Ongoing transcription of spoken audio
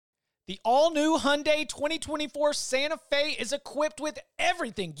The all-new Hyundai 2024 Santa Fe is equipped with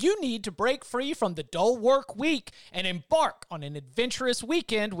everything you need to break free from the dull work week and embark on an adventurous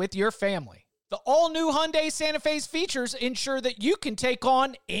weekend with your family. The all-new Hyundai Santa Fe's features ensure that you can take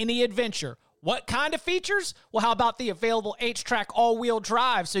on any adventure. What kind of features? Well, how about the available H-Track all-wheel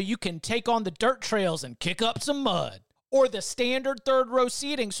drive so you can take on the dirt trails and kick up some mud? Or the standard third-row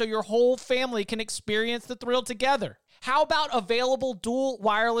seating so your whole family can experience the thrill together? How about available dual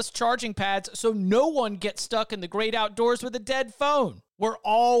wireless charging pads so no one gets stuck in the great outdoors with a dead phone? We're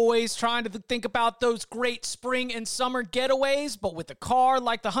always trying to think about those great spring and summer getaways, but with a car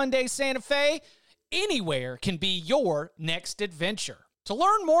like the Hyundai Santa Fe, anywhere can be your next adventure. To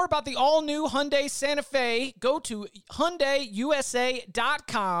learn more about the all-new Hyundai Santa Fe, go to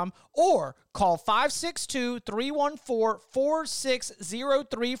HyundaiUSA.com or call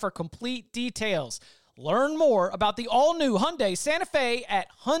 562-314-4603 for complete details. Learn more about the all-new Hyundai Santa Fe at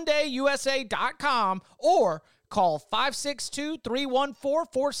HyundaiUSA.com or call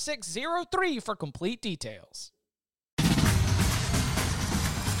 562-314-4603 for complete details.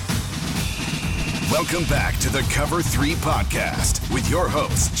 Welcome back to the Cover 3 Podcast with your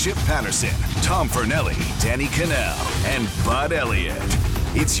hosts, Chip Patterson, Tom Fornelli, Danny Cannell, and Bud Elliott.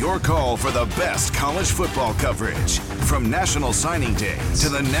 It's your call for the best college football coverage, from National Signing Day to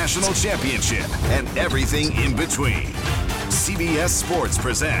the National Championship and everything in between. CBS Sports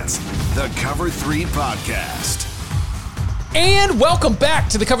presents the Cover 3 Podcast. And welcome back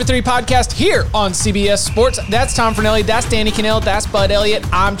to the Cover 3 Podcast here on CBS Sports. That's Tom Fornelli, that's Danny Cannell, that's Bud Elliott,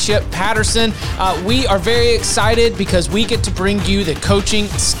 I'm Chip Patterson. We are very excited because we get to bring you the coaching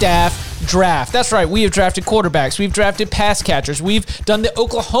staff draft. That's right, we have drafted quarterbacks, we've drafted pass catchers, we've done the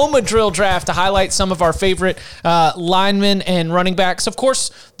Oklahoma drill draft to highlight some of our favorite linemen and running backs. Of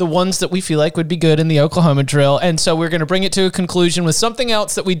course, the ones that we feel like would be good in the Oklahoma drill. And so we're going to bring it to a conclusion with something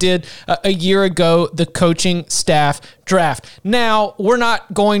else that we did a year ago, the coaching staff draft. Now, we're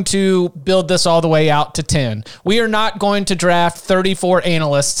not going to build this all the way out to 10. We are not going to draft 34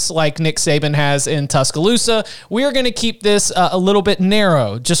 analysts like Nick Saban has in Tuscaloosa. We are going to keep this a little bit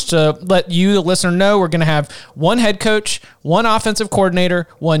narrow. Just to let you, the listener, know, we're going to have one head coach, one offensive coordinator,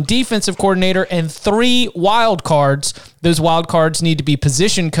 one defensive coordinator, and 3 wild cards. Those wild cards need to be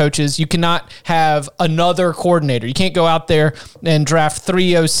position coaches. You cannot have another coordinator. You can't go out there and draft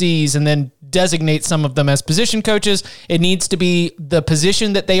 3 OCs and then designate some of them as position coaches. It needs to be the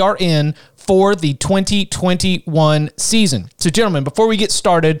position that they are in for the 2021 season. So, gentlemen, before we get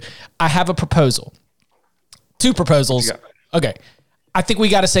started, I have a proposal. 2 proposals. Okay. I think we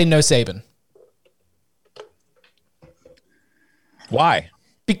got to say no Saban. Why?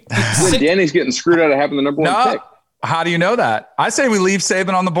 Danny's getting screwed out of having the number 1 pick. How do you know that? I say we leave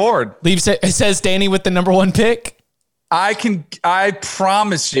Saban on the board. It says Danny with the number 1 pick. I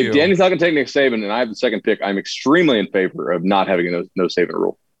promise you. If Danny's not going to take Nick Saban and I have the 2nd pick, I'm extremely in favor of not having a no Saban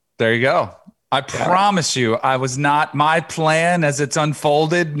rule. There you go. I promise you, I was not, my plan as it's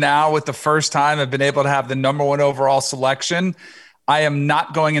unfolded now with the first time I've been able to have the number 1 overall selection. I am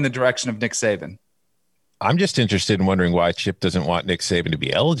not going in the direction of Nick Saban. I'm just interested in wondering why Chip doesn't want Nick Saban to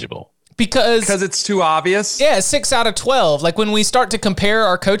be eligible. Because it's too obvious. Yeah, 6 out of 12. Like when we start to compare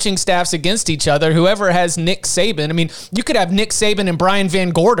our coaching staffs against each other, whoever has Nick Saban, I mean, you could have Nick Saban and Brian Van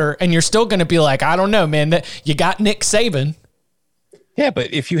Gorder, and you're still going to be like, I don't know, man, that you got Nick Saban. Yeah,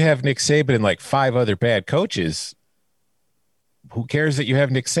 but if you have Nick Saban and like 5 other bad coaches, who cares that you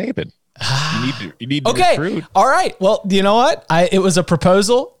have Nick Saban? You need to recruit. All right. Well, you know what? It was a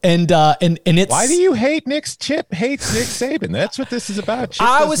proposal, and it's. Why do you hate Chip hates Nick Saban? That's what this is about.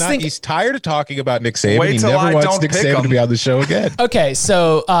 Chip he's tired of talking about Nick Saban. He never wants Nick Saban to be on the show again. Okay,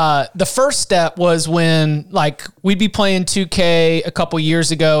 so the first step was when we'd be playing 2K a couple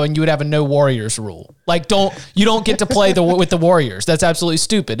years ago, and you would have a no Warriors rule. You don't get to play with the Warriors. That's absolutely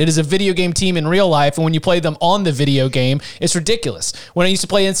stupid. It is a video game team in real life, and when you play them on the video game, it's ridiculous. When I used to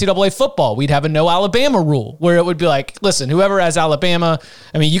play NCAA football, we'd have a no Alabama rule where it would be like, listen, whoever has Alabama,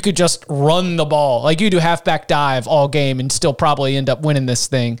 I mean, you could just run the ball. Like you do halfback dive all game and still probably end up winning this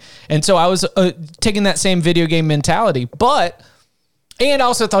thing. And so I was taking that same video game mentality, and I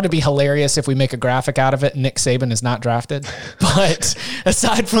also thought it'd be hilarious if we make a graphic out of it and Nick Saban is not drafted. But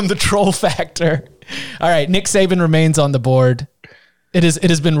aside from the troll factor, all right, Nick Saban remains on the board. It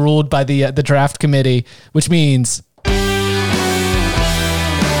has been ruled by the draft committee, which means,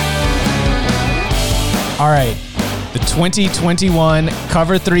 all right, the 2021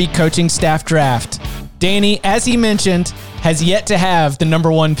 Cover 3 coaching staff draft. Danny, as he mentioned, has yet to have the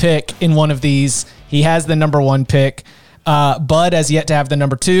number 1 pick in one of these. He has the number 1 pick. Bud has yet to have the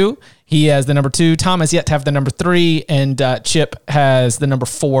number 2. He has the number 2. Tom has yet to have the number 3, and Chip has the number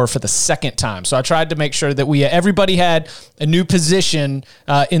 4 for the second time. So I tried to make sure that everybody had a new position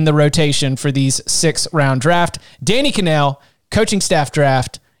in the rotation for these 6-round draft. Danny Cannell, coaching staff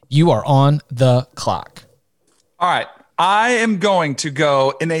draft. You are on the clock. All right. I am going to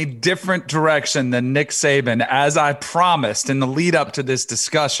go in a different direction than Nick Saban, as I promised in the lead up to this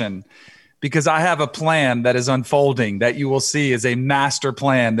discussion, because I have a plan that is unfolding that you will see is a master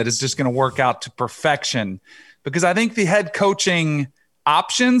plan that is just going to work out to perfection. Because I think the head coaching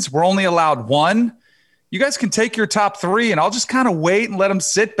options, we're only allowed 1. You guys can take your top 3 and I'll just kind of wait and let them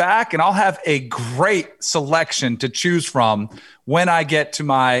sit back, and I'll have a great selection to choose from when I get to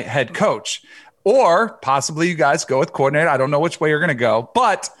my head coach. Or possibly you guys go with coordinator. I don't know which way you're going to go.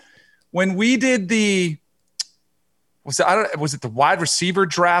 But when we did was it the wide receiver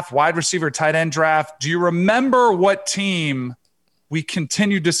draft, wide receiver tight end draft? Do you remember what team we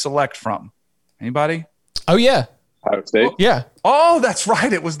continued to select from? Anybody? Oh, yeah. Ohio State? Yeah. Oh, that's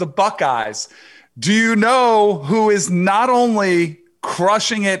right. It was the Buckeyes. Do you know who is not only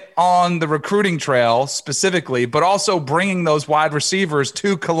crushing it on the recruiting trail specifically, but also bringing those wide receivers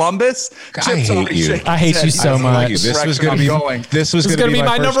to Columbus? I hate you. I hate you so much. This was going to be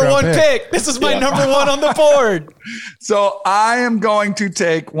my number 1 pick. This is my number 1 on the board. So I am going to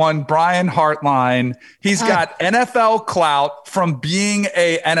take one Brian Hartline. He's got NFL clout from being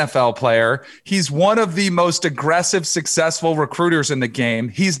a NFL player. He's one of the most aggressive, successful recruiters in the game.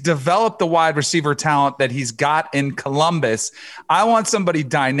 He's developed the wide receiver talent that he's got in Columbus. I want somebody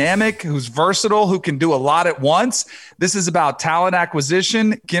dynamic, who's versatile, who can do a lot at once. This is about talent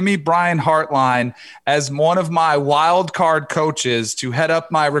acquisition. Give me Brian Hartline as one of my wild card coaches to head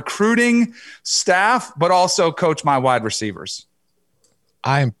up my recruiting staff, but also coach my wide receivers.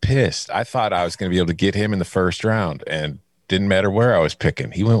 I'm pissed. I thought I was going to be able to get him in the first round, and didn't matter where I was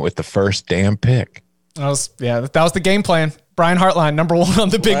picking. He went with the first damn pick. That was the game plan. Brian Hartline, number 1 on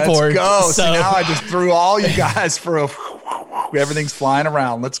the big board. Let's go. So. See, now I just threw all you guys for everything's flying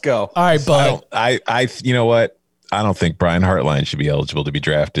around. Let's go. All right, bud. I you know what? I don't think Brian Hartline should be eligible to be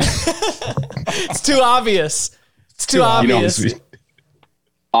drafted. It's too obvious. It's too obvious.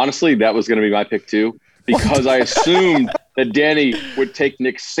 Honestly, that was going to be my pick too, because I assumed that Danny would take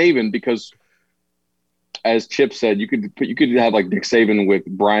Nick Saban, because, as Chip said, you could have like Nick Saban with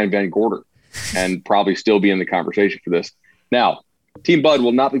Brian Van Gorder and probably still be in the conversation for this. Now, Team Bud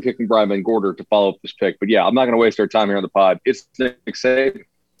will not be picking Brian Van Gorder to follow up this pick, but yeah, I'm not going to waste our time here on the pod. It's Nick Saban.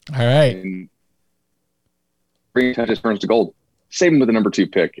 All right. And bringing touches turns to gold. Saban with the number 2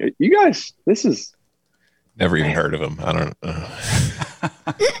 pick. You guys, this is never even heard of him. I don't know.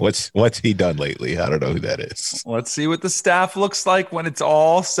 What's he done lately? I don't know who that is. Let's see what the staff looks like when it's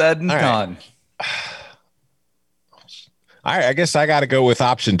all said and done. All right, I guess I got to go with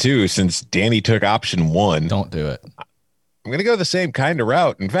option 2 since Danny took option 1. Don't do it. I'm going to go the same kind of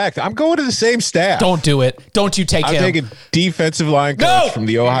route. In fact, I'm going to the same staff. Don't do it. Don't you take him. I'm taking defensive line coach from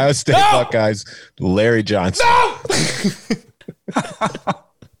the Ohio State Buckeyes, Larry Johnson.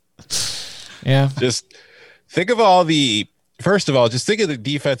 Yeah. Just think of first of all, just think of the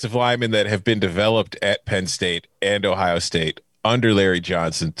defensive linemen that have been developed at Penn State and Ohio State under Larry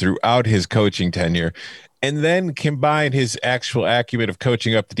Johnson throughout his coaching tenure, and then combine his actual acumen of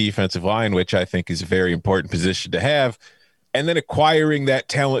coaching up the defensive line, which I think is a very important position to have, and then acquiring that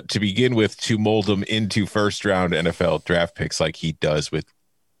talent to begin with to mold them into first-round NFL draft picks like he does with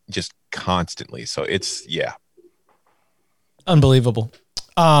just constantly. So it's, unbelievable.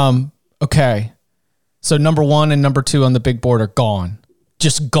 Okay. So number 1 and number 2 on the big board are gone.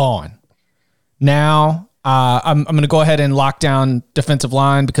 Just gone. Now, I'm going to go ahead and lock down defensive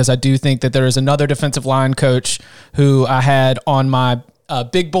line, because I do think that there is another defensive line coach who I had on my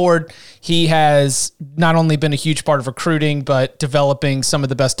big board. He has not only been a huge part of recruiting, but developing some of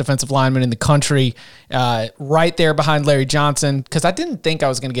the best defensive linemen in the country, right there behind Larry Johnson, because I didn't think I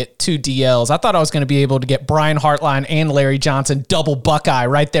was going to get 2 DLs. I thought I was going to be able to get Brian Hartline and Larry Johnson, double Buckeye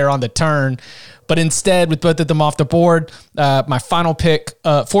right there on the turn. But instead, with both of them off the board, my final pick,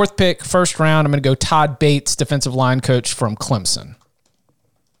 4th pick, first round, I'm going to go Todd Bates, defensive line coach from Clemson.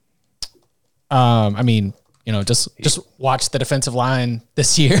 Just watch the defensive line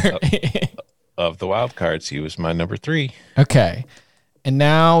this year. Of the wild cards, he was my number 3. Okay. And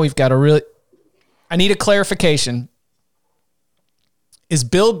now we've got I need a clarification. Is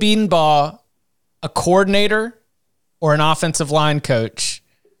Bill Bedenbaugh a coordinator or an offensive line coach?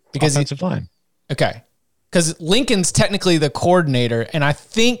 Because offensive line. Okay. Because Lincoln's technically the coordinator, and I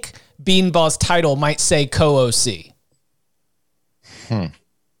think Bedenbaugh's title might say co-OC. I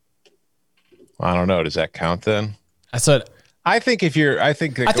don't know. Does that count then? I think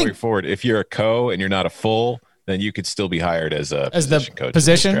going forward, if you're a co and you're not a full, then you could still be hired as a position coach.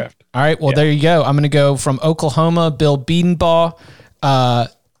 Position. All right. Well, there you go. I'm going to go from Oklahoma, Bill Bedenbaugh,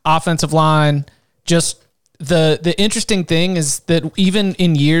 offensive line. Just the interesting thing is that even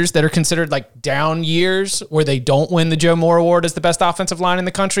in years that are considered like down years where they don't win the Joe Moore Award as the best offensive line in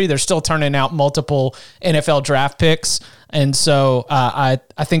the country, they're still turning out multiple NFL draft picks. And so I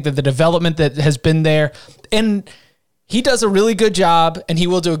think that the development that has been there, and he does a really good job, and he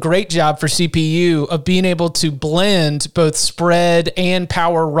will do a great job for CPU of being able to blend both spread and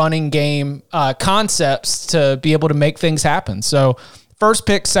power running game concepts to be able to make things happen. So first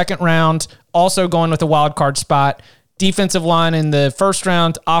pick, second round, also going with a wild card spot. Defensive line in the first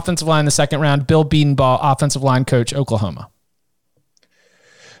round, offensive line in the second round. Bill Bedenbaugh, offensive line coach, Oklahoma.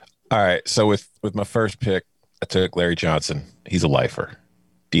 All right. So with my first pick, I took Larry Johnson. He's a lifer.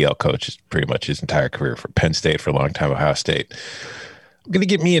 DL coach pretty much his entire career for Penn State, for a long time, Ohio State. I'm going to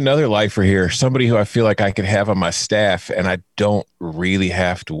get me another lifer here, somebody who I feel like I could have on my staff, and I don't really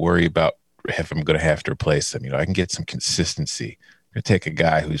have to worry about if I'm going to have to replace them. I can get some consistency. I'm going to take a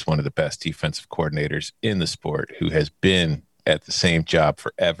guy who's one of the best defensive coordinators in the sport, who has been at the same job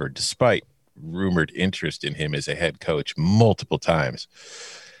forever, despite rumored interest in him as a head coach multiple times.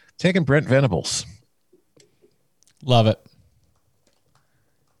 Taking Brent Venables. Love it.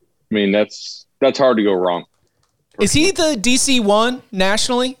 I mean, that's hard to go wrong. Is he the DC1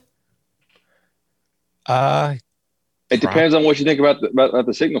 nationally? It depends on what you think about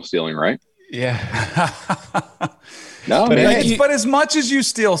the signal stealing, right? Yeah. No, but as much as you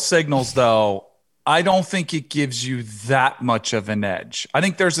steal signals, though, I don't think it gives you that much of an edge. I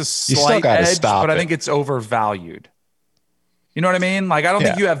think there's a slight edge, but I think it's overvalued. You know what I mean? Like, I don't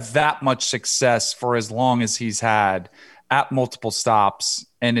think you have that much success for as long as he's had at multiple stops,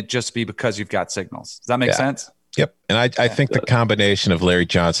 and it just be because you've got signals. Does that make sense? Yep. And I think the combination of Larry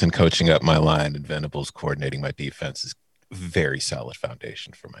Johnson coaching up my line and Venables coordinating my defense is a very solid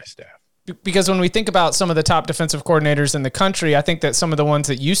foundation for my staff. Because when we think about some of the top defensive coordinators in the country, I think that some of the ones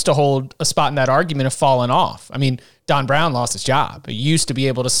that used to hold a spot in that argument have fallen off. I mean, Don Brown lost his job. He used to be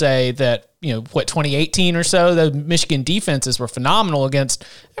able to say that, 2018 or so, the Michigan defenses were phenomenal against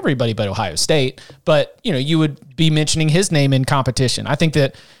everybody but Ohio State. But, you would be mentioning his name in competition. I think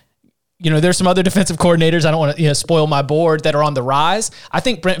that, there's some other defensive coordinators, I don't want to spoil my board, that are on the rise. I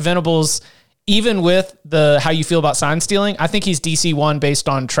think Brent Venables, even with how you feel about sign stealing, I think he's DC1 based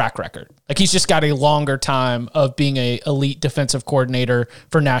on track record. Like, he's just got a longer time of being a elite defensive coordinator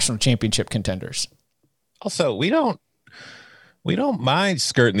for national championship contenders. Also, we don't mind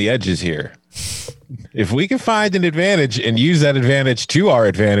skirting the edges here. If we can find an advantage and use that advantage to our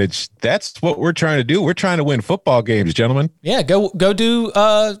advantage, that's what we're trying to do. We're trying to win football games, gentlemen. Yeah, go do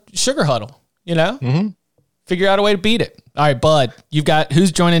sugar huddle, Mm-hmm. Figure out a way to beat it. All right, Bud, you've got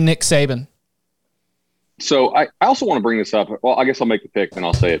who's joining Nick Saban? So I also want to bring this up. Well, I guess I'll make the pick and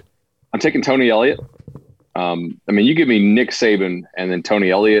I'll say it. I'm taking Tony Elliott. You give me Nick Saban and then Tony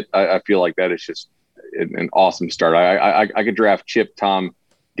Elliott. I feel like that is just an awesome start. I could draft Chip, Tom,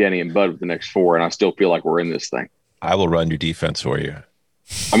 Danny, and Bud with the next four, and I still feel like we're in this thing. I will run your defense for you.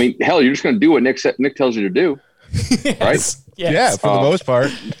 I mean, hell, you're just going to do what Nick tells you to do, right? Yes. Yeah, for the most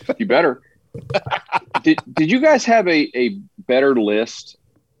part. You better. Did you guys have a better list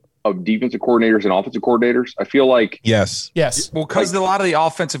of defensive coordinators and offensive coordinators? I feel like yes. Well, because a lot of the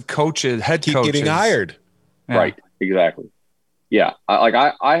offensive coaches, head keep coaches, getting hired. Yeah. Right. Exactly. Yeah.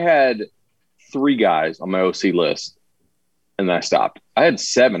 I had 3 guys on my OC list, and then I stopped. I had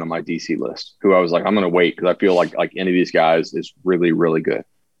 7 on my DC list who I was like, I'm going to wait because I feel like any of these guys is really, really good.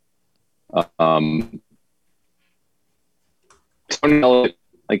 Tony Elliott,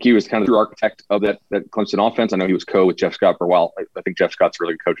 he was kind of the architect of that Clemson offense. I know he was with Jeff Scott for a while. I think Jeff Scott's a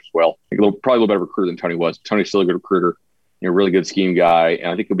really good coach as well. Probably a little better recruiter than Tony was. Tony's still a good recruiter, really good scheme guy,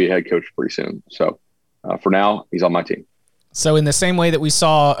 and I think he'll be a head coach pretty soon. So for now, he's on my team. So in the same way that we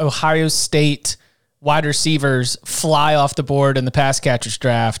saw Ohio State wide receivers fly off the board in the pass catchers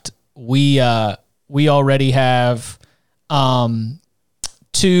draft, we already have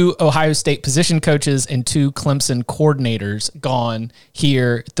 2 Ohio State position coaches and 2 Clemson coordinators gone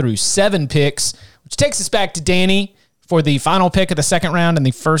here through 7 picks, which takes us back to Danny for the final pick of the second round and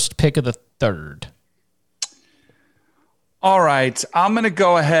the first pick of the third. All right, I'm going to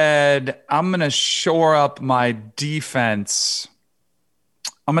go ahead. I'm going to shore up my defense.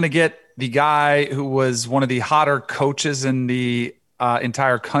 I'm going to get the guy who was one of the hotter coaches in the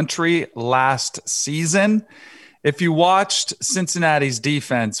entire country last season. If you watched Cincinnati's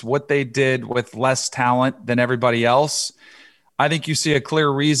defense, what they did with less talent than everybody else, I think you see a clear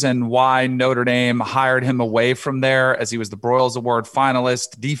reason why Notre Dame hired him away from there, as he was the Broyles Award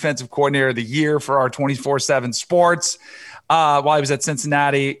finalist, defensive coordinator of the year for our 24/7 Sports. While he was at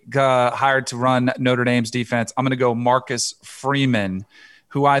Cincinnati, hired to run Notre Dame's defense. I'm going to go Marcus Freeman,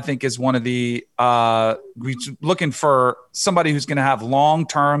 who I think is one of the looking for somebody who's going to have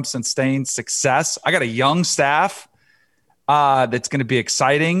long-term sustained success. I got a young staff that's going to be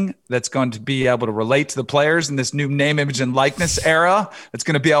exciting, that's going to be able to relate to the players in this new name, image, and likeness era, that's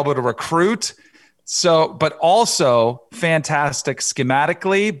going to be able to recruit. So, but also fantastic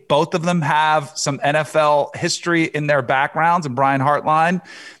schematically. Both of them have some NFL history in their backgrounds, and Brian Hartline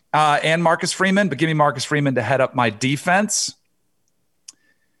and Marcus Freeman, but give me Marcus Freeman to head up my defense.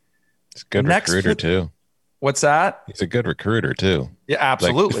 He's a good recruiter too. What's that? He's a good recruiter too. Yeah,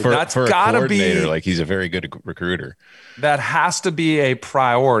 absolutely. That's got to be like he's a very good recruiter. That has to be a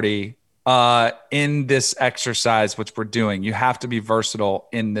priority in this exercise, which we're doing. You have to be versatile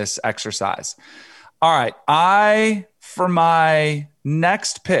in this exercise. All right. For my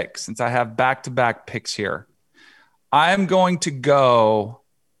next pick, since I have back-to-back picks here, I'm going to go.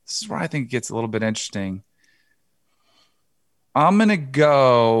 This is where I think it gets a little bit interesting. I'm going to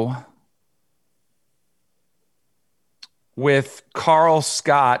go with Carl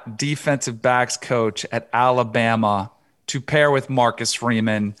Scott, defensive backs coach at Alabama, to pair with Marcus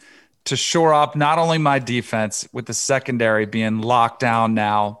Freeman to shore up not only my defense with the secondary being locked down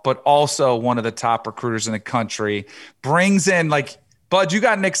now, but also one of the top recruiters in the country. Brings in, like, Bud, you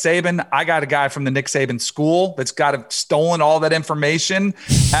got Nick Saban. I got a guy from the Nick Saban school that's stolen all that information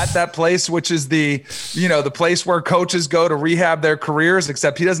at that place, which is the place where coaches go to rehab their careers,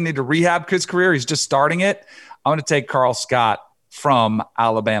 except he doesn't need to rehab his career. He's just starting it. I'm going to take Carl Scott from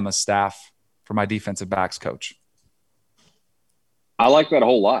Alabama staff for my defensive backs coach. I like that a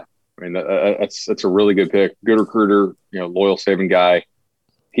whole lot. I mean, that's a really good pick. Good recruiter, loyal Saban guy.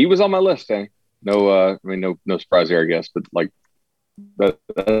 He was on my list, eh? No surprise there, I guess. But like, that's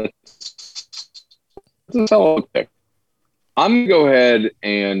a solid pick. I'm gonna go ahead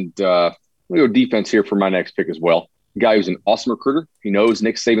and I'm gonna go defense here for my next pick as well. A guy who's an awesome recruiter. He knows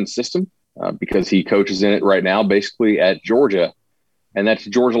Nick Saban's system because he coaches in it right now, basically at Georgia, and that's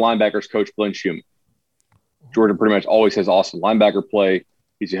Georgia linebackers coach Glenn Schumann. Georgia pretty much always has awesome linebacker play.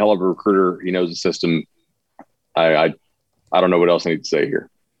 He's a hell of a recruiter. He knows the system. I don't know what else I need to say here.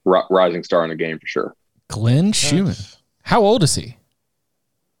 Rising star in the game for sure. Glenn Schumann. How old is he?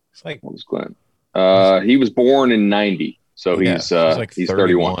 It's like, what was Glenn? He was born in 90, so he's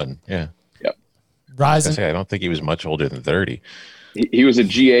 31. Yeah. Yep. Rising. I don't think he was much older than 30. He was a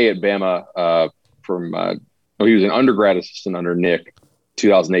GA at Bama he was an undergrad assistant under Nick,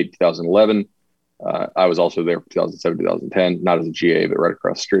 2008, 2011. I was also there for 2007, 2010, not as a GA, but right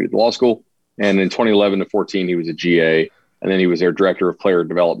across the street at the law school. And in 2011 to 14, he was a GA, and then he was their director of player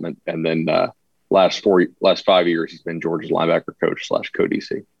development. And then last 5 years, he's been Georgia's linebacker coach /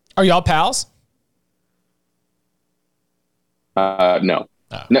 co-DC. Are y'all pals? No.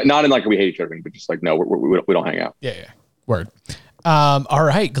 Oh. Not in like we hate each other, but just like, no, we don't hang out. Yeah. Word. All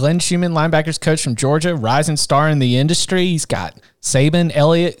right. Glenn Schumann, linebackers coach from Georgia, rising star in the industry. He's got Saban,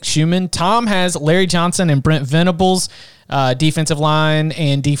 Elliott, Schumann. Tom has Larry Johnson and Brent Venables, defensive line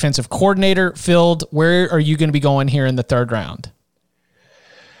and defensive coordinator filled. Where are you going to be going here in the third round?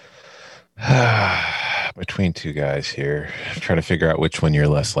 Between two guys here, trying to figure out which one you're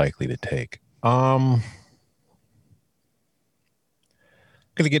less likely to take.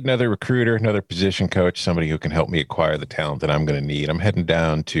 Going to get another recruiter, another position coach, somebody who can help me acquire the talent that I'm going to need. I'm heading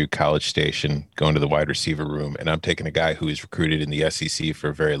down to College Station, going to the wide receiver room, and I'm taking a guy who is recruited in the SEC for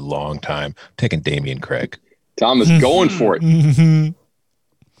a very long time. I'm taking Damian Craig. Tom is going for it. Mm-hmm.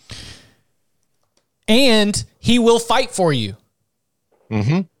 And he will fight for you.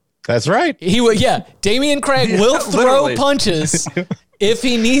 Mm-hmm. That's right. He will. Yeah. Damian Craig will throw punches if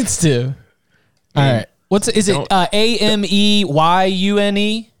he needs to. All right. Is it Ameyeune?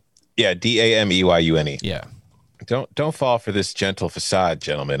 Yeah, Dameyeune. Yeah. Don't fall for this gentle facade,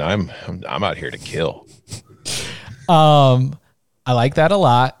 gentlemen. I'm out here to kill. I like that a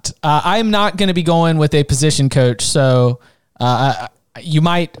lot. I'm not going to be going with a position coach, so I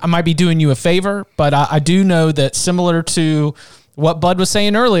might be doing you a favor, but I do know that similar to what Bud was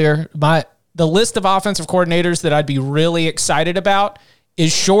saying earlier, the list of offensive coordinators that I'd be really excited about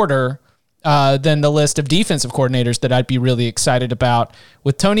is shorter than the list of defensive coordinators that I'd be really excited about.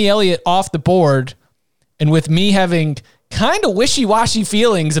 With Tony Elliott off the board, and with me having kind of wishy-washy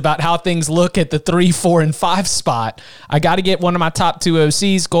feelings about how things look at the 3, 4, and 5 spot, I got to get one of my top 2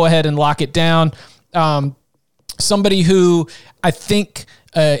 OCs, go ahead and lock it down. Somebody who I think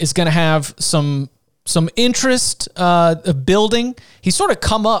is going to have some some interest building. He's sort of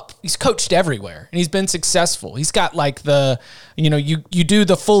come up. He's coached everywhere, and he's been successful. He's got like you do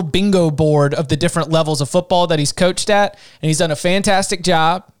the full bingo board of the different levels of football that he's coached at, and he's done a fantastic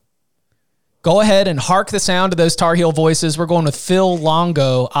job. Go ahead and hark the sound of those Tar Heel voices. We're going with Phil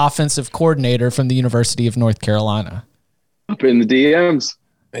Longo, offensive coordinator from the University of North Carolina. Up in the DMs.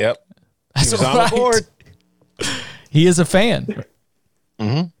 Yep. That's He was on the board. He is a fan.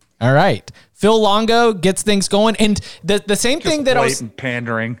 Mm-hmm. All right. Phil Longo gets things going. And the same thing that I was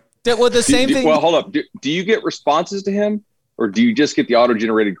pandering. the same thing. Well, hold up. Do you get responses to him, or do you just get the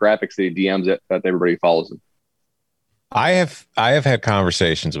auto-generated graphics that he DMs that everybody follows him? I have had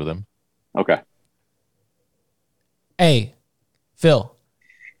conversations with him. Okay. Hey, Phil,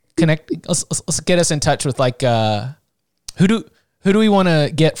 connect. Let's get us in touch with who do we want to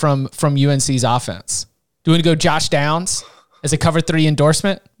get from UNC's offense? Do we want to go Josh Downs as a Cover 3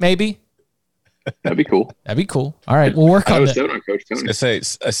 endorsement? Maybe. That'd be cool. That'd be cool. All right, we'll work on that. Coach Tony.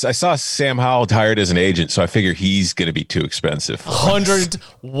 I saw Sam Howell hired as an agent, so I figure he's going to be too expensive.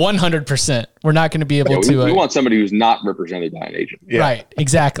 100%. We're not going to be able to. We want somebody who's not represented by an agent. Yeah. Right,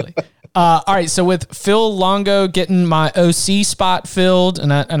 exactly. All right, so with Phil Longo getting my OC spot filled,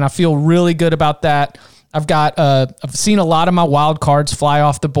 and I feel really good about that. I've seen a lot of my wild cards fly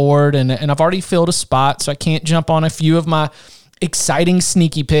off the board, and I've already filled a spot, so I can't jump on a few of my exciting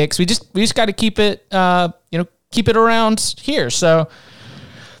sneaky picks. We just got to keep it around here. So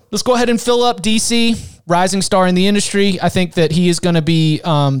let's go ahead and fill up DC, rising star in the industry. I think that he is going to be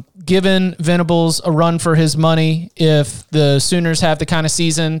giving Venables a run for his money if the Sooners have the kind of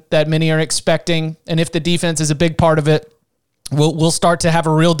season that many are expecting, and if the defense is a big part of it. We'll start to have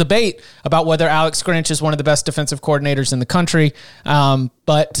a real debate about whether Alex Grinch is one of the best defensive coordinators in the country.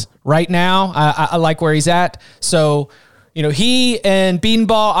 But right now, I like where he's at. So, he and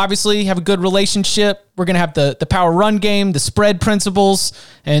Beanball obviously have a good relationship. We're going to have the power run game, the spread principles,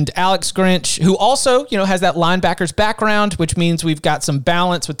 and Alex Grinch, who also, has that linebackers background, which means we've got some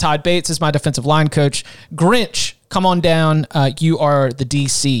balance with Todd Bates as my defensive line coach. Grinch, come on down. You are the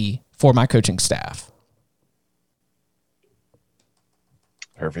DC for my coaching staff.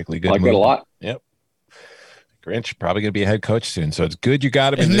 Perfectly good. I like that a lot. Yep. Grinch probably going to be a head coach soon, so it's good you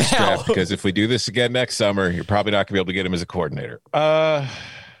got him in this draft, because if we do this again next summer, you're probably not going to be able to get him as a coordinator. God.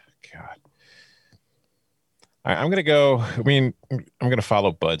 All right, I'm going to go. I'm going to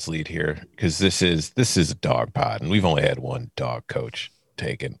follow Bud's lead here, because this is a dog pod, and we've only had one dog coach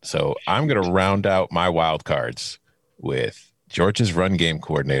taken. So I'm going to round out my wild cards with Georgia's run game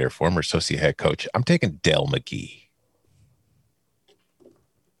coordinator, former associate head coach. I'm taking Dell McGee.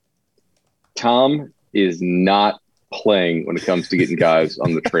 Tom is not playing when it comes to getting guys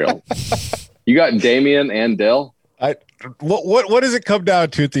on the trail. You got Damian and Dell. What does it come down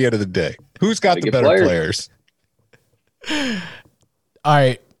to at the end of the day? Who's got the better players? All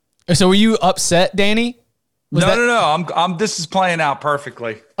right. So were you upset, Danny? No. I'm. This is playing out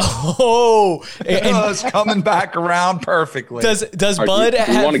perfectly. Oh, it's coming back around perfectly. Does Bud?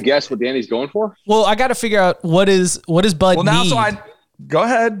 Do you want to guess what Danny's going for? Well, I got to figure out what does Bud need. Now, go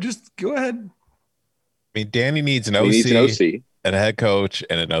ahead. Just go ahead. Danny needs an OC, and a head coach,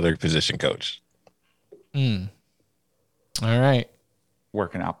 and another position coach. All right.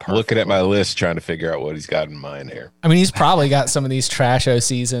 Working out perfect. Looking at my list, trying to figure out what he's got in mind here. He's probably got some of these trash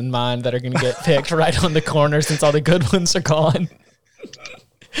OCs in mind that are going to get picked right on the corner since all the good ones are gone.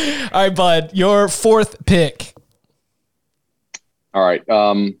 All right, Bud, your fourth pick. All right.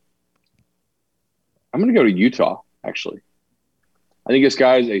 I'm going to go to Utah, actually. I think this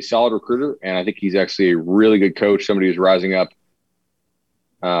guy is a solid recruiter, and I think he's actually a really good coach, somebody who's rising up.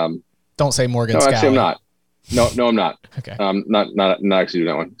 Don't say Morgan Scalley. No, actually, I'm not. No, I'm not. Okay. Not actually doing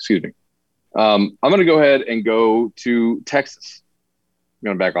that one. Excuse me. I'm going to go ahead and go to Texas. I'm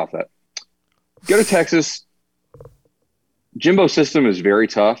going to back off that. Go to Texas. Jimbo's system is very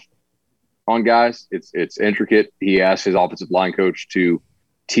tough on guys. It's intricate. He asked his offensive line coach to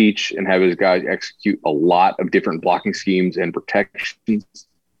teach and have his guys execute a lot of different blocking schemes and protections.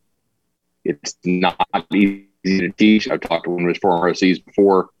 It's not easy to teach. I've talked to one of his former OCs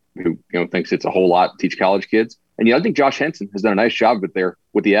before who thinks it's a whole lot to teach college kids. And I think Josh Henson has done a nice job with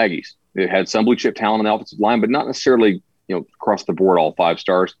the Aggies. They had some blue chip talent on the offensive line, but not necessarily across the board all 5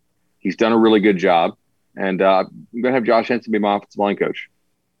 stars. He's done a really good job, and I'm going to have Josh Henson be my offensive line coach.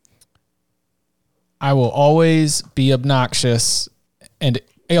 I will always be obnoxious and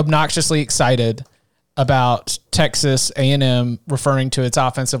obnoxiously excited about Texas A&M referring to its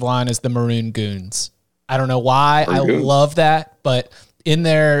offensive line as the Maroon Goons. I don't know why. I love that, but in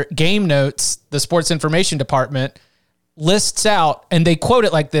their game notes, the sports information department lists out, and they quote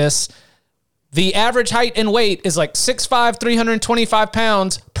it like this: The average height and weight is like 6'5", 325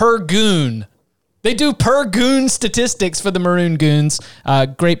 pounds per goon. They do per goon statistics for the Maroon Goons.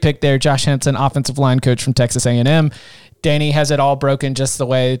 Great pick there, Josh Henson, offensive line coach from Texas A&M. Danny, has it all broken just the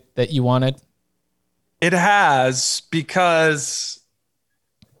way that you wanted? It has, because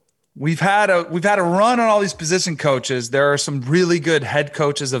we've had a run on all these position coaches. There are some really good head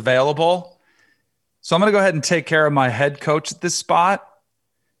coaches available. So I'm going to go ahead and take care of my head coach at this spot.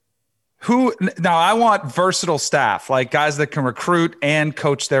 Now I want versatile staff, like guys that can recruit and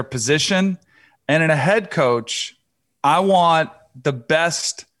coach their position. And in a head coach, I want the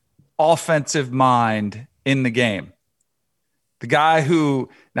best offensive mind in the game. The guy who,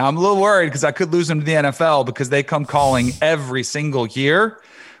 now I'm a little worried because I could lose him to the NFL because they come calling every single year,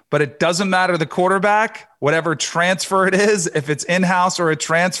 but it doesn't matter the quarterback, whatever transfer it is, if it's in-house or a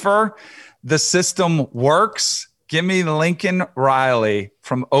transfer, the system works. Give me Lincoln Riley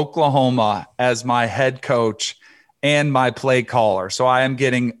from Oklahoma as my head coach and my play caller. So I am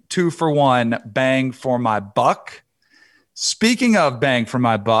getting 2-for-1 bang for my buck. Speaking of bang for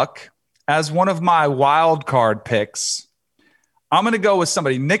my buck, as one of my wild card picks, I'm going to go with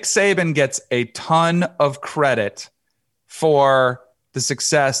somebody. Nick Saban gets a ton of credit for the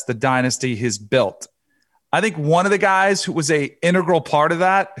success the dynasty has built. I think one of the guys who was an integral part of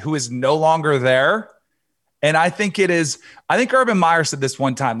that, who is no longer there, and I think Urban Meyer said this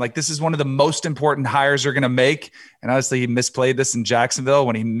one time, like, this is one of the most important hires you're going to make. And obviously he misplayed this in Jacksonville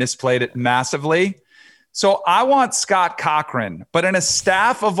when he misplayed it massively. So I want Scott Cochran, but in a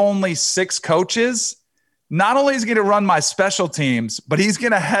staff of only 6 coaches, not only is he going to run my special teams, but he's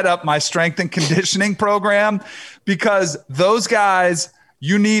going to head up my strength and conditioning program, because those guys,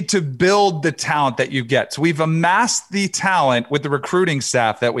 you need to build the talent that you get. So we've amassed the talent with the recruiting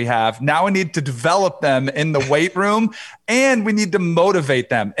staff that we have. Now we need to develop them in the weight room, and we need to motivate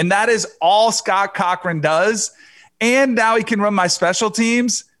them. And that is all Scott Cochran does. And now he can run my special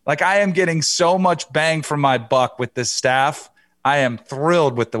teams. Like, I am getting so much bang for my buck with this staff. I am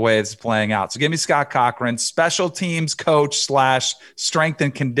thrilled with the way it's playing out. So give me Scott Cochran, special teams coach / strength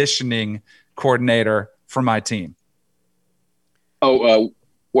and conditioning coordinator for my team. Oh,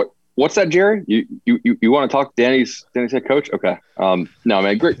 what's that, Jerry? You want to talk Danny's head coach? Okay. No,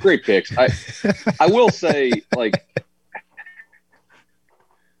 man, great picks. I will say, like,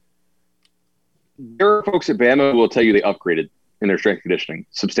 there are folks at Bama who will tell you they upgraded in their strength conditioning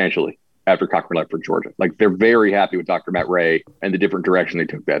substantially after Cochran left for Georgia. Like, they're very happy with Dr. Matt Ray and the different direction they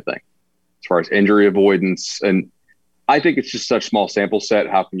took that thing as far as injury avoidance. And I think it's just such small sample set.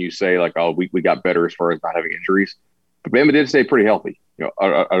 How can you say, like, oh, we got better as far as not having injuries? But Bama did stay pretty healthy,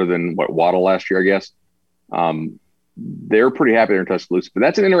 other than Waddle last year, I guess. They're pretty happy they're in Tuscaloosa. But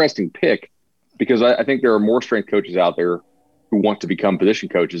that's an interesting pick, because I think there are more strength coaches out there who want to become position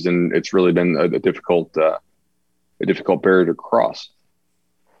coaches, and it's really been a difficult barrier to cross.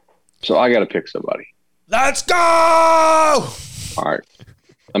 So I got to pick somebody. Let's go! All right.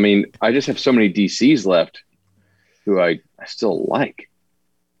 I mean, I just have so many DCs left who I still like.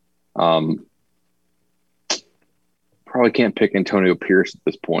 Probably can't pick Antonio Pierce at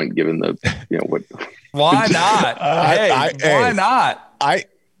this point, given the what. Why not? Why not?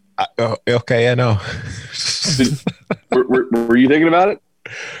 Okay, I know. Were you thinking about it?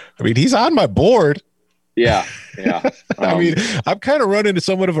 I mean, he's on my board. Yeah. I mean, I'm kind of running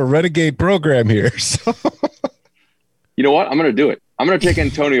somewhat of a renegade program here. So. You know what? I'm going to do it. I'm going to take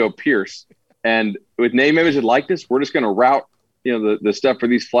Antonio Pierce, and with name, image, and likeness, we're just going to route the stuff for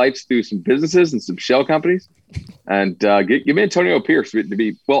these flights through some businesses and some shell companies, and give me Antonio Pierce to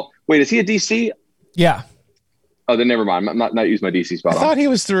be. Well, wait, is he a DC? Yeah. Oh, then never mind. I'm not using my DC spot. I thought he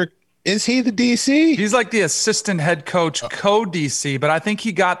was through. Is he the DC? He's like the assistant head coach, co-DC, but I think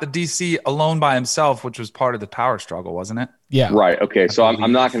he got the DC alone by himself, which was part of the power struggle, wasn't it? Yeah. Right. Okay. So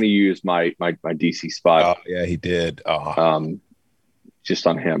I'm not going to use my DC spot. Oh, yeah, he did. Just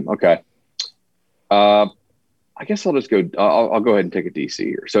on him. Okay. I guess I'll just go. I'll go ahead and take a DC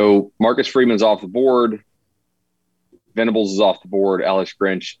here. So Marcus Freeman's off the board. Venables is off the board. Alex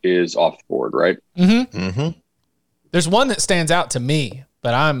Grinch is off the board, right? Mm-hmm. Mm-hmm. There's one that stands out to me.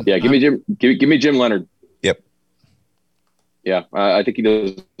 But give me Jim Leonard. Yep. Yeah, I think he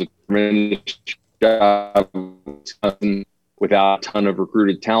does a tremendous job without a ton of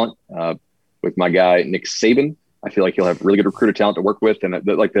recruited talent. With my guy Nick Saban, I feel like he'll have really good recruited talent to work with, and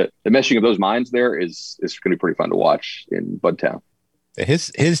the meshing of those minds there is going to be pretty fun to watch in Budtown.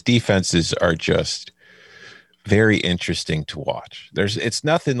 His defenses are just very interesting to watch. It's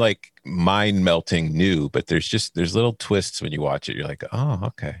nothing like mind melting new, but there's little twists when you watch it. You're like, oh,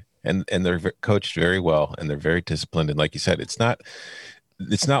 okay. And they're coached very well, and they're very disciplined. And like you said,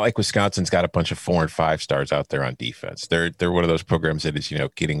 it's not like Wisconsin's got a bunch of 4 and 5 stars out there on defense. They're one of those programs that is,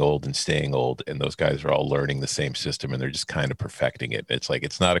 getting old and staying old, and those guys are all learning the same system and they're just kind of perfecting it. It's like,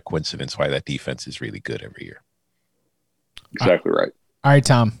 it's not a coincidence why that defense is really good every year. Exactly right. All right,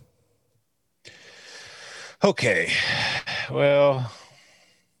 Tom. Okay. Well,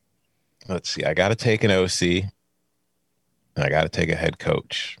 let's see. I got to take an OC and I got to take a head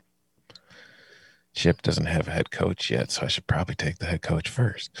coach. Chip doesn't have a head coach yet, so I should probably take the head coach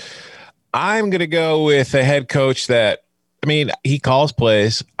first. I'm going to go with a head coach that, he calls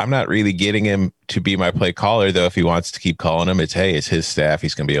plays. I'm not really getting him to be my play caller, though. If he wants to keep calling them, it's his staff.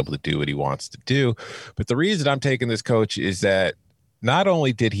 He's going to be able to do what he wants to do. But the reason I'm taking this coach is that not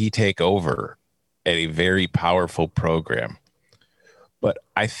only did he take over at a very powerful program, but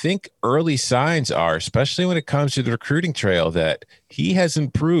I think early signs are, especially when it comes to the recruiting trail, that he has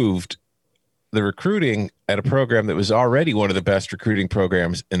improved the recruiting at a program that was already one of the best recruiting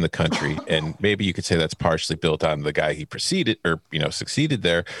programs in the country. And maybe you could say that's partially built on the guy he preceded or, succeeded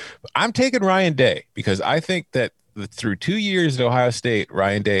there. But I'm taking Ryan Day because I think that through 2 years at Ohio State,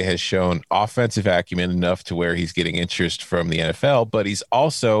 Ryan Day has shown offensive acumen enough to where he's getting interest from the NFL, but he's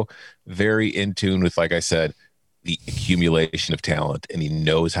also very in tune with, like I said, the accumulation of talent, and he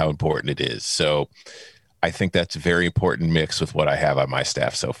knows how important it is. So I think that's a very important mix with what I have on my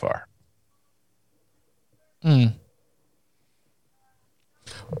staff so far. Boo!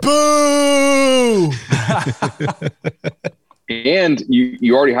 And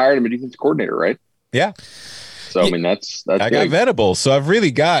you already hired him a defense coordinator, right? Yeah. So that's I got Venables, so I've really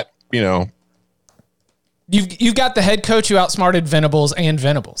got You've got the head coach who outsmarted Venables and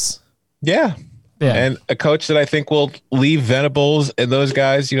Venables. Yeah. And a coach that I think will leave Venables and those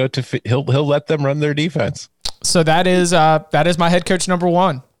guys, he'll let them run their defense. So that is my head coach number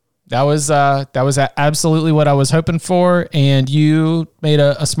 1. That was absolutely what I was hoping for, and you made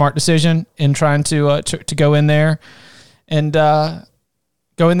a smart decision in trying to go in there and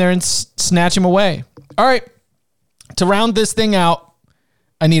snatch him away. All right, to round this thing out,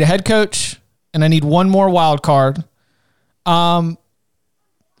 I need a head coach and I need one more wild card. For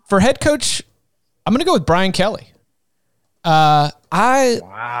head coach, I'm going to go with Brian Kelly.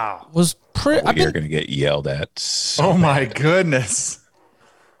 Wow. Was pretty. You're going to get yelled at. So my goodness.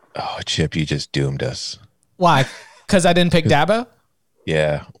 Oh, Chip, you just doomed us. Why? Because I didn't pick Dabo?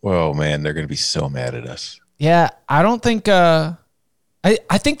 Yeah. Oh, man, they're going to be so mad at us. Yeah, I don't think I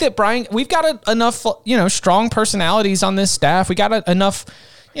think that Brian, we've got enough, strong personalities on this staff. We got enough,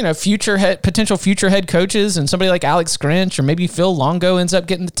 potential future head coaches, and somebody like Alex Grinch or maybe Phil Longo ends up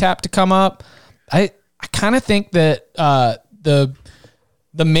getting the tap to come up. I kind of think that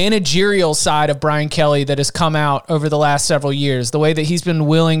the managerial side of Brian Kelly that has come out over the last several years, the way that he's been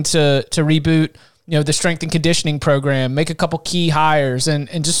willing to reboot, the strength and conditioning program, make a couple key hires, and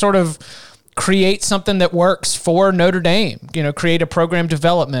just sort of create something that works for Notre Dame, create a program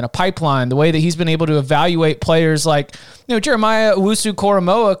development, a pipeline, the way that he's been able to evaluate players like, Jeremiah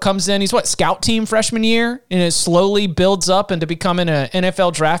Owusu-Koramoah comes in, he's scout team freshman year, and it slowly builds up into becoming an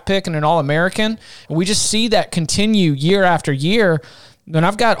NFL draft pick and an All-American. And we just see that continue year after year. And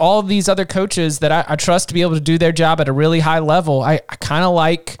I've got all of these other coaches that I trust to be able to do their job at a really high level. I kind of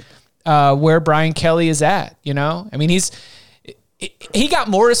like where Brian Kelly is at, he got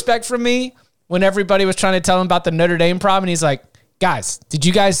more respect from me when everybody was trying to tell him about the Notre Dame problem. And he's like, guys, did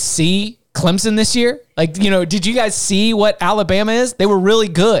you guys see Clemson this year? Did you guys see what Alabama is? They were really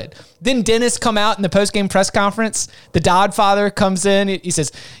good. Then Dennis come out in the post-game press conference. The Dodfather comes in. He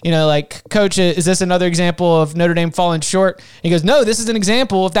says, Coach, is this another example of Notre Dame falling short? And he goes, no, this is an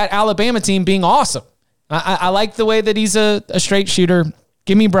example of that Alabama team being awesome. I like the way that he's a straight shooter.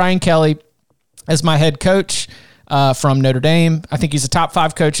 Give me Brian Kelly as my head coach from Notre Dame. I think he's a top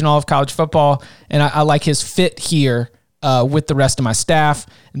 5 coach in all of college football, and I like his fit here with the rest of my staff.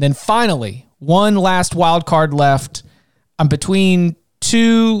 And then finally, one last wild card left. I'm between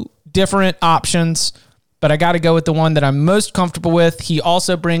 2 different options, but I got to go with the one that I'm most comfortable with. He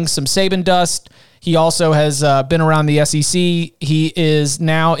also brings some Saban dust. He also has been around the SEC. He is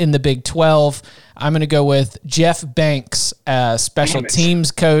now in the Big 12. I'm going to go with Jeff Banks, special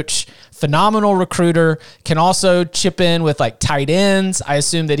teams coach, phenomenal recruiter, can also chip in with tight ends. I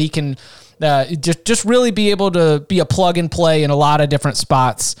assume that he can just really be able to be a plug and play in a lot of different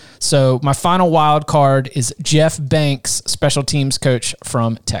spots. So my final wild card is Jeff Banks, special teams coach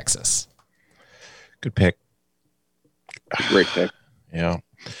from Texas. Good pick. Great pick.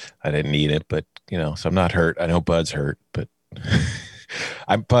 I didn't need it, but so I'm not hurt. I know Bud's hurt, but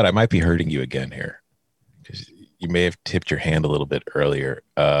I might be hurting you again here because you may have tipped your hand a little bit earlier.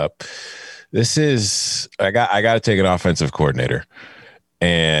 I got to take an offensive coordinator.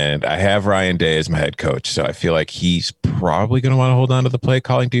 and I have Ryan Day as my head coach, so I feel like he's probably going to want to hold on to the play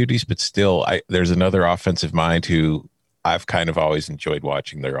calling duties. But still, there's another offensive mind who I've kind of always enjoyed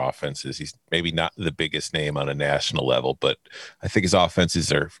watching their offenses. He's maybe not the biggest name on a national level, but I think his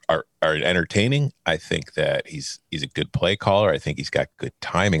offenses are entertaining. I think that he's a good play caller. I think he's got good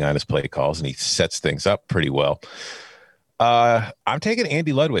timing on his play calls, and he sets things up pretty well. I'm taking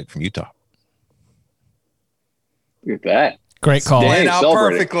Andy Ludwig from Utah. Look at that. Great call. Playing out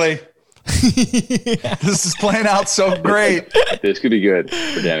perfectly. This is playing out so great. This could be good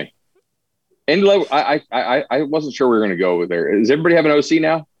for Danny. And I wasn't sure we were going to go over there. Does everybody have an OC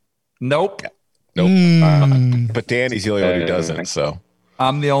now? Nope. But Danny's the only one who doesn't. So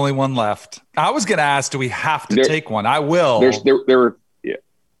I'm the only one left. I was going to ask, do we have to take one? I will. Yeah.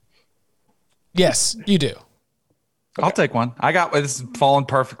 Yes, you do. Okay. I'll take one. I got this falling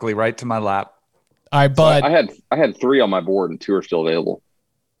perfectly right to my lap. All right, bud. I had 3 on my board and 2 are still available.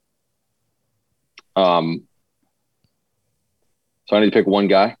 So I need to pick one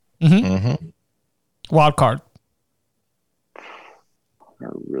guy. Mm-hmm. Wild card. I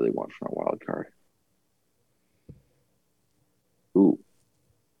really want for a wild card. Ooh.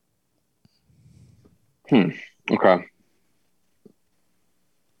 Okay.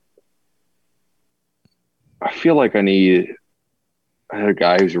 I feel like I need a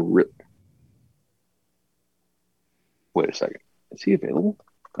guy who's Wait a second. Is he available?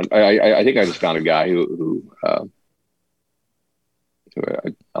 I think I just found a guy who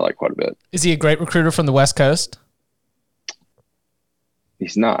I like quite a bit. Is he a great recruiter from the West Coast?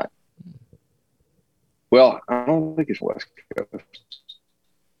 He's not. Well, I don't think he's West Coast.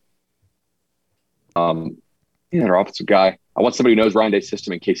 He's an offensive guy. I want somebody who knows Ryan Day's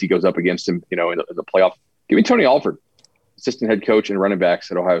system in case he goes up against him, in the playoff. Give me Tony Alford, assistant head coach and running backs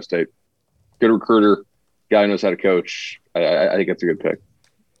at Ohio State. Good recruiter, guy who knows how to coach. I think that's a good pick.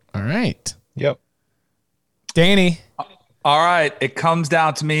 All right. Yep. Danny. All right. It comes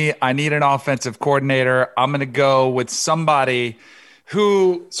down to me. I need an offensive coordinator. I'm going to go with somebody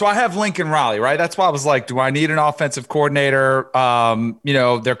so I have Lincoln Riley, right? That's why I was like, do I need an offensive coordinator?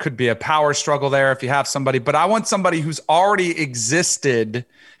 There could be a power struggle there if you have somebody, but I want somebody who's already existed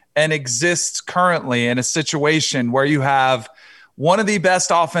and exists currently in a situation where you have one of the best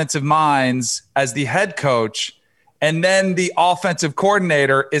offensive minds as the head coach, and then the offensive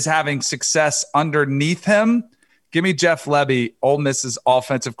coordinator is having success underneath him. Give me Jeff Lebby, Ole Miss's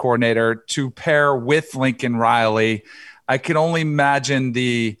offensive coordinator, to pair with Lincoln Riley. I can only imagine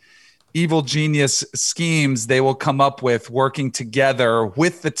the evil genius schemes they will come up with working together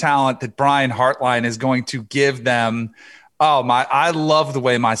with the talent that Brian Hartline is going to give them. I love the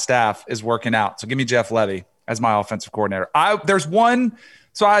way my staff is working out. So give me Jeff Lebby as my offensive coordinator. There's one,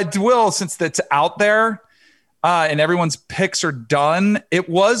 so I will, since that's out there and everyone's picks are done, it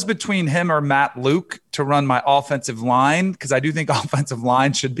was between him or Matt Luke to run my offensive line, because I do think offensive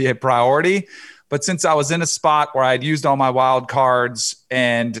line should be a priority. But since I was in a spot where I'd used all my wild cards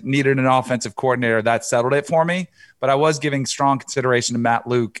and needed an offensive coordinator, that settled it for me. But I was giving strong consideration to Matt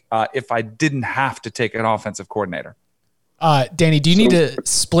Luke if I didn't have to take an offensive coordinator. Danny, do you need to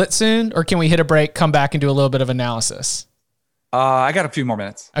split soon, or can we hit a break, come back, and do a little bit of analysis? I got a few more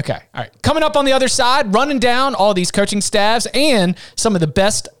minutes. Okay. All right. Coming up on the other side, running down all these coaching staffs and some of the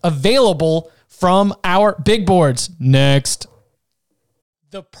best available from our big boards next.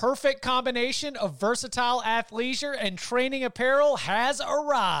 The perfect combination of versatile athleisure and training apparel has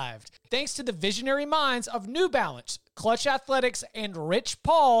arrived. Thanks to the visionary minds of New Balance, Clutch Athletics, and Rich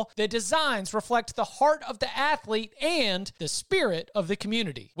Paul, the designs reflect the heart of the athlete and the spirit of the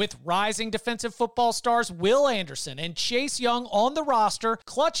community. With rising defensive football stars Will Anderson and Chase Young on the roster,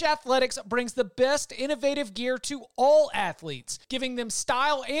 Clutch Athletics brings the best innovative gear to all athletes, giving them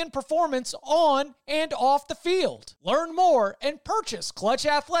style and performance on and off the field. Learn more and purchase Clutch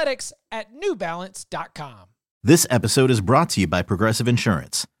Athletics at newbalance.com. This episode is brought to you by Progressive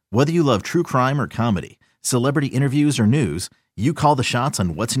Insurance. Whether you love true crime or comedy, celebrity interviews or news, you call the shots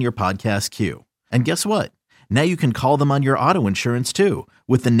on what's in your podcast queue. And guess what? Now you can call them on your auto insurance too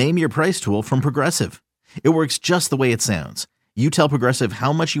with the Name Your Price tool from Progressive. It works just the way it sounds. You tell Progressive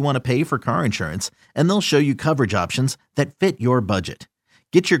how much you want to pay for car insurance, and they'll show you coverage options that fit your budget.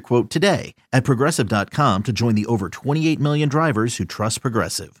 Get your quote today at Progressive.com to join the over 28 million drivers who trust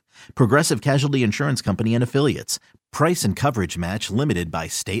Progressive. Progressive Casualty Insurance Company and Affiliates. Price and coverage match limited by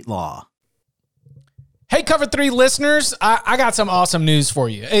state law. Hey, Cover 3 listeners, I got some awesome news for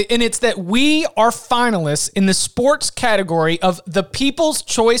you. And it's that we are finalists in the sports category of the People's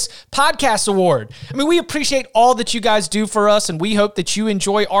Choice Podcast Award. I mean, we appreciate all that you guys do for us, and we hope that you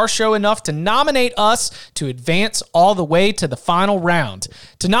enjoy our show enough to nominate us to advance all the way to the final round.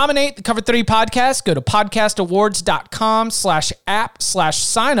 To nominate the Cover 3 podcast, go to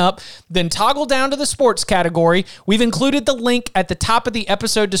podcastawards.com/app/sign up, then toggle down to the sports category. We've included the link at the top of the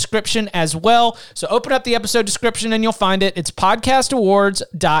episode description as well. So open up the episode description and you'll find it. It's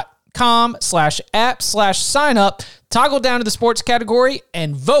podcastawards.com/app/sign up. Toggle down to the sports category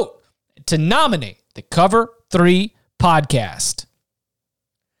and vote to nominate the Cover 3 podcast.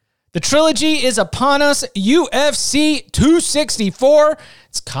 The trilogy is upon us. UFC 264.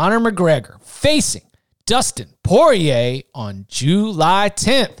 It's Conor McGregor facing Dustin Poirier on July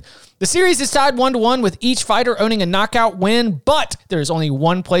 10th. The series is tied 1-1 with each fighter owning a knockout win, but there's only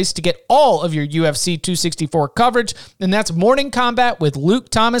one place to get all of your UFC 264 coverage, and that's Morning Combat with Luke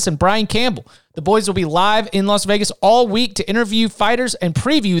Thomas and Brian Campbell. The boys will be live in Las Vegas all week to interview fighters and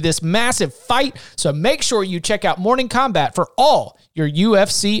preview this massive fight, so make sure you check out Morning Combat for all your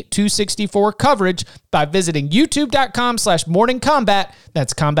UFC 264 coverage by visiting youtube.com/Morning Combat.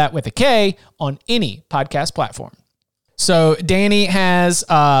 That's combat with a K on any podcast platform. So Danny has...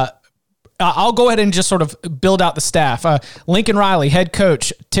 I'll go ahead and just sort of build out the staff. Lincoln Riley, head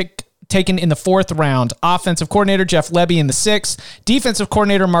coach, taken in the 4th round. Offensive coordinator Jeff Lebby in the 6th. Defensive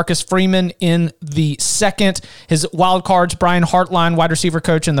coordinator Marcus Freeman in the 2nd. His wild cards, Brian Hartline, wide receiver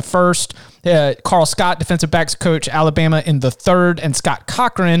coach in the 1st. Carl Scott, defensive backs coach, Alabama in the 3rd. And Scott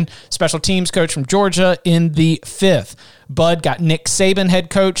Cochran, special teams coach from Georgia in the 5th. Bud got Nick Saban, head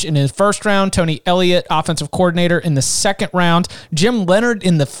coach, in his 1st round. Tony Elliott, offensive coordinator, in the 2nd round. Jim Leonard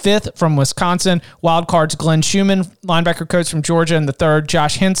in the 5th from Wisconsin. Wild cards, Glenn Schumann, linebacker coach from Georgia in the 3rd.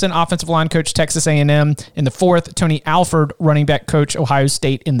 Josh Henson, offensive line coach, Texas A&M in the 4th. Tony Alford, running back coach, Ohio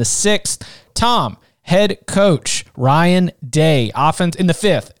State in the 6th. Tom, head coach, Ryan Day, offense in the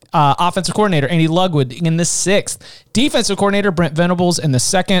 5th. Offensive coordinator, Andy Lugwood in the 6th. Defensive coordinator, Brent Venables in the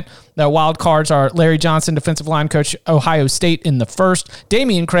 2nd. The wild cards are Larry Johnson, defensive line coach, Ohio State in the 1st.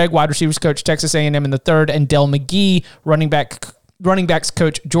 Damian Craig, wide receivers coach, Texas A&M in the 3rd. And Del McGee, running backs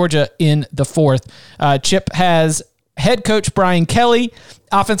coach, Georgia in the 4th. Chip has head coach Brian Kelly,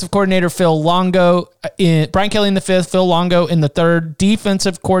 offensive coordinator Phil Longo, Brian Kelly in the 5th, Phil Longo in the 3rd.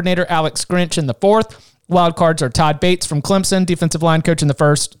 Defensive coordinator Alex Grinch in the 4th. Wild cards are Todd Bates from Clemson, defensive line coach in the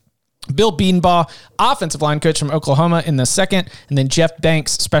 1st. Bill Bedenbaugh, offensive line coach from Oklahoma in the 2nd, and then Jeff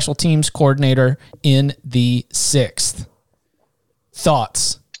Banks, special teams coordinator in the 6th.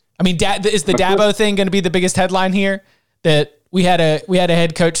 Thoughts? I mean, is the Dabo thing going to be the biggest headline here? That we had a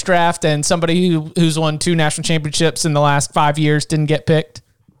head coach draft and somebody who's won 2 national championships in the last 5 years didn't get picked?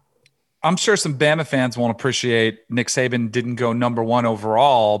 I'm sure some Bama fans won't appreciate Nick Saban didn't go number 1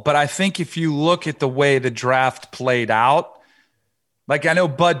 overall, but I think if you look at the way the draft played out, like, I know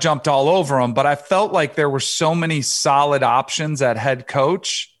Bud jumped all over him, but I felt like there were so many solid options at head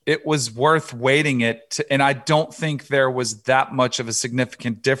coach. It was worth waiting and I don't think there was that much of a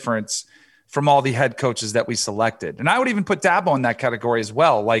significant difference from all the head coaches that we selected. And I would even put Dabo in that category as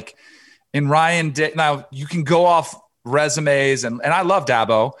well. Like in Ryan, now you can go off resumes and I love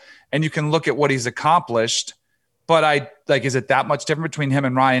Dabo and you can look at what he's accomplished, but is it that much different between him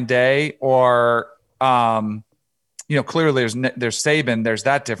and Ryan Day or, clearly there's Saban, there's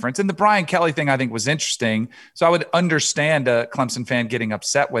that difference. And the Brian Kelly thing I think was interesting. So I would understand a Clemson fan getting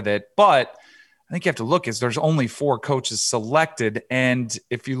upset with it, but I think you have to look there's only 4 coaches selected. And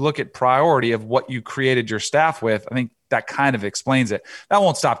if you look at priority of what you created your staff with, I think that kind of explains it. That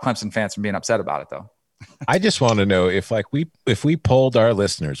won't stop Clemson fans from being upset about it though. I just want to know if we polled our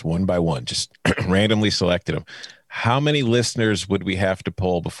listeners one by one, just randomly selected them, how many listeners would we have to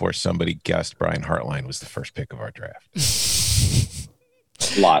poll before somebody guessed Brian Hartline was the first pick of our draft?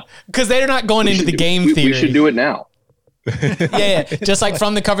 A lot. Because they're not going into the game theory. We should do it now. Yeah. Just like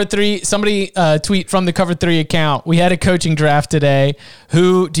from the Cover 3, somebody tweet from the Cover 3 account. We had a coaching draft today.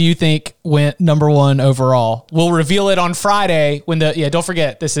 Who do you think went number 1 overall? We'll reveal it on Friday when don't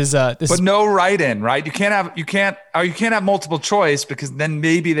forget this is. But no write-in, right? You can't have multiple choice because then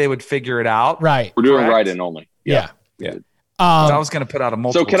maybe they would figure it out. Right. We're doing write-in only. Yeah. I was going to put out a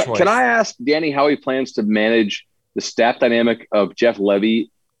multiple choice. So can I ask Danny how he plans to manage the staff dynamic of Jeff Lebby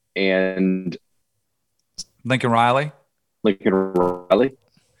and Lincoln Riley?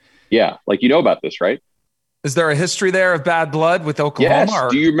 Yeah. Like, about this, right? Is there a history there of bad blood with Oklahoma?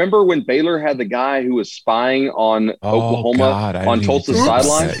 Yes. Do you remember when Baylor had the guy who was spying on Oklahoma on Tulsa's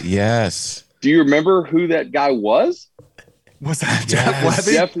sideline? Yes. Do you remember who that guy was? Was that Jeff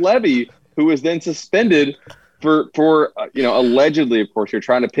Lebby? Jeff Lebby who was then suspended for allegedly, of course, you're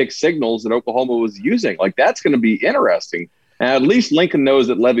trying to pick signals that Oklahoma was using. Like, that's going to be interesting. And at least Lincoln knows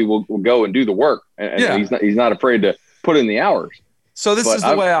that Levy will go and do the work, and he's not afraid to put in the hours. So this is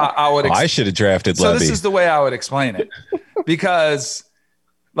the way I would. I should have drafted Levy. So this is the way I would explain it, because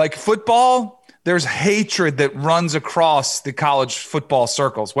like football, there's hatred that runs across the college football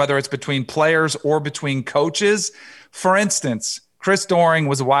circles, whether it's between players or between coaches. For instance, Chris Doering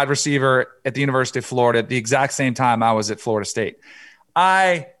was a wide receiver at the University of Florida at the exact same time I was at Florida State.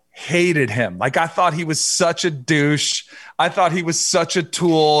 I hated him. Like, I thought he was such a douche. I thought he was such a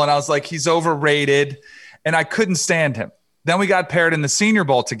tool. And I was like, he's overrated. And I couldn't stand him. Then we got paired in the Senior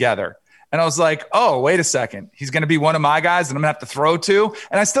Bowl together. And I was like, oh, wait a second. He's going to be one of my guys that I'm going to have to throw to.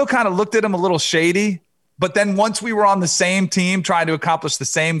 And I still kind of looked at him a little shady. But then once we were on the same team trying to accomplish the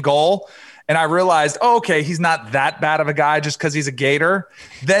same goal, and I realized, oh, okay, he's not that bad of a guy just because he's a Gator.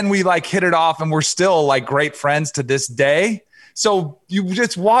 Then we like hit it off, and we're still like great friends to this day. So you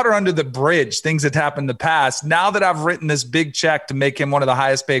just water under the bridge things that happened in the past. Now that I've written this big check to make him one of the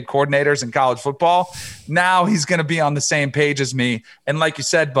highest paid coordinators in college football, now he's going to be on the same page as me. And like you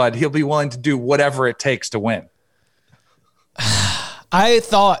said, Bud, he'll be willing to do whatever it takes to win. I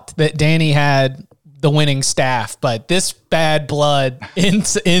thought that Danny had the winning staff, but this bad blood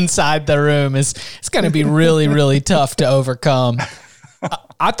inside the room it's going to be really, really tough to overcome.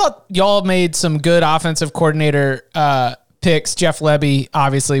 I thought y'all made some good offensive coordinator picks. Jeff Lebby,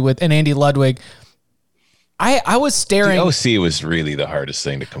 obviously, and Andy Ludwig. I was staring. The OC was really the hardest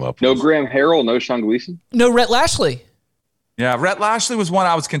thing to come up with. No Graham Harrell, no Sean Gleason. No Rhett Lashley. Yeah, Rhett Lashley was one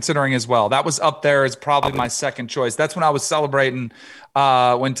I was considering as well. That was up there as probably my second choice. That's when I was celebrating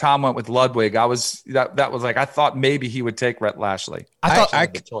when Tom went with Ludwig. That was like, I thought maybe he would take Rhett Lashley. I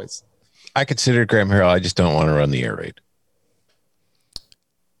thought the choice. I considered Graham Harrell. I just don't want to run the air raid.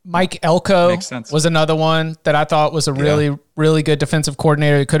 Mike Elko was another one that I thought was a really, really good defensive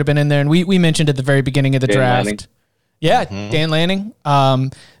coordinator that could have been in there. And we mentioned at the very beginning of the draft. Lanning. Yeah, Dan Lanning.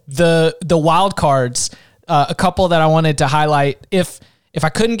 The wild cards, a couple that I wanted to highlight. If I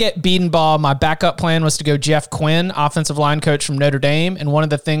couldn't get Bedenbaugh, my backup plan was to go Jeff Quinn, offensive line coach from Notre Dame. And one of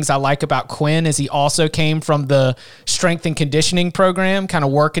the things I like about Quinn is he also came from the strength and conditioning program, kind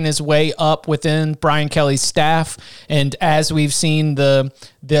of working his way up within Brian Kelly's staff. And as we've seen the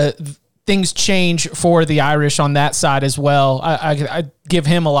things change for the Irish on that side as well, I give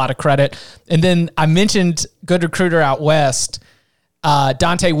him a lot of credit. And then I mentioned good recruiter out west.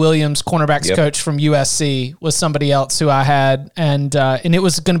 Dante Williams, cornerbacks coach from USC, was somebody else who I had, and it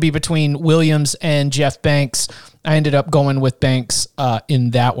was going to be between Williams and Jeff Banks. I ended up going with Banks in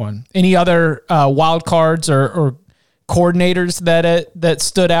that one. Any other wild cards or coordinators that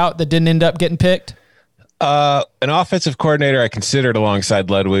stood out that didn't end up getting picked? An offensive coordinator I considered alongside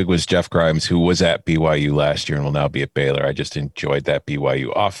Ludwig was Jeff Grimes, who was at BYU last year and will now be at Baylor. I just enjoyed that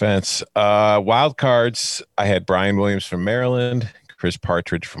BYU offense. Wild cards, I had Brian Williams from Maryland, Chris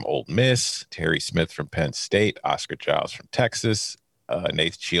Partridge from Ole Miss, Terry Smith from Penn State, Oscar Giles from Texas,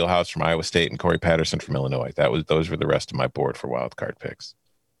 Nate Scheelhaus from Iowa State, and Corey Patterson from Illinois. Those were the rest of my board for wild card picks.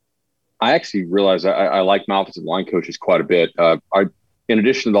 I actually realized I like my offensive line coaches quite a bit. In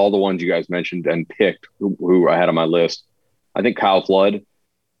addition to all the ones you guys mentioned and picked, who I had on my list, I think Kyle Flood.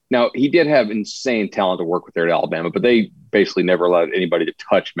 Now, he did have insane talent to work with there at Alabama, but they basically never allowed anybody to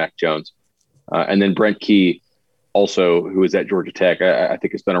touch Mac Jones. And then Brent Key, also, who is at Georgia Tech, I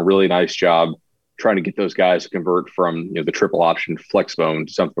think has done a really nice job trying to get those guys to convert from the triple option flex bone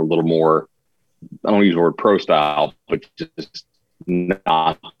to something a little more, I don't use the word pro style, but just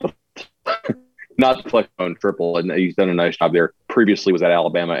not the flex bone triple. And he's done a nice job there. Previously was at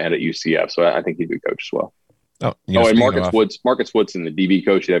Alabama and at UCF, so I think he's a good coach as well. And Marcus Woodson, the DB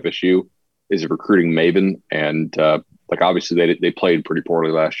coach at FSU, is a recruiting maven, and obviously they played pretty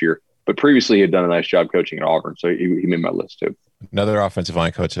poorly last year. But previously, he had done a nice job coaching at Auburn, so he made my list too. Another offensive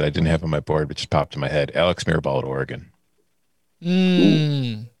line coach that I didn't have on my board, but just popped in my head, Alex Mirabal at Oregon.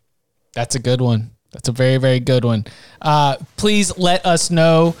 That's a good one. That's a very, very good one. Please let us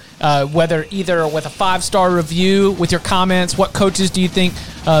know whether either with a 5-star review, with your comments, what coaches do you think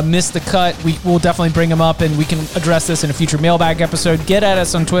missed the cut? We will definitely bring them up, and we can address this in a future mailbag episode. Get at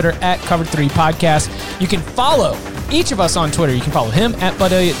us on Twitter at Cover3Podcast. You can follow each of us on Twitter. You can follow him at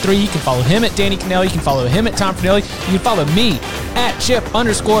BudElliott3. You can follow him at Danny Cannell. You can follow him at Tom Fornelli. You can follow me at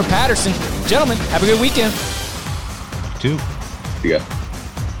Chip_Patterson. Gentlemen, have a good weekend. You too. Yeah.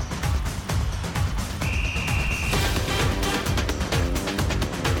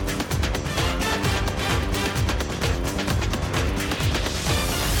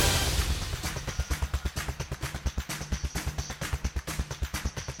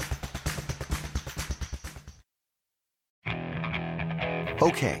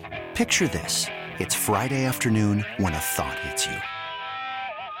 Okay, picture this. It's Friday afternoon when a thought hits you.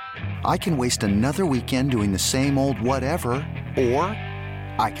 I can waste another weekend doing the same old whatever, or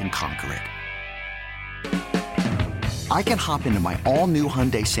I can conquer it. I can hop into my all-new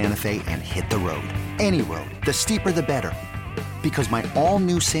Hyundai Santa Fe and hit the road. Any road. The steeper, the better. Because my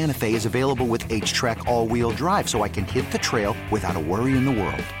all-new Santa Fe is available with H-Track all-wheel drive, so I can hit the trail without a worry in the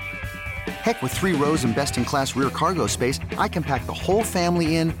world. Heck, with 3 rows and best-in-class rear cargo space, I can pack the whole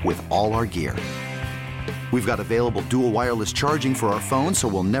family in with all our gear. We've got available dual wireless charging for our phones, so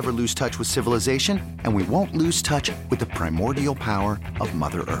we'll never lose touch with civilization, and we won't lose touch with the primordial power of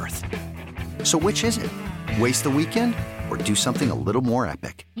Mother Earth. So which is it? Waste the weekend or do something a little more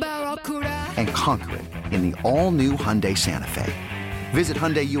epic? And conquer it in the all-new Hyundai Santa Fe. Visit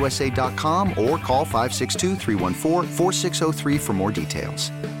HyundaiUSA.com or call 562-314-4603 for more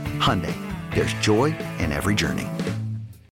details. Hyundai, there's joy in every journey.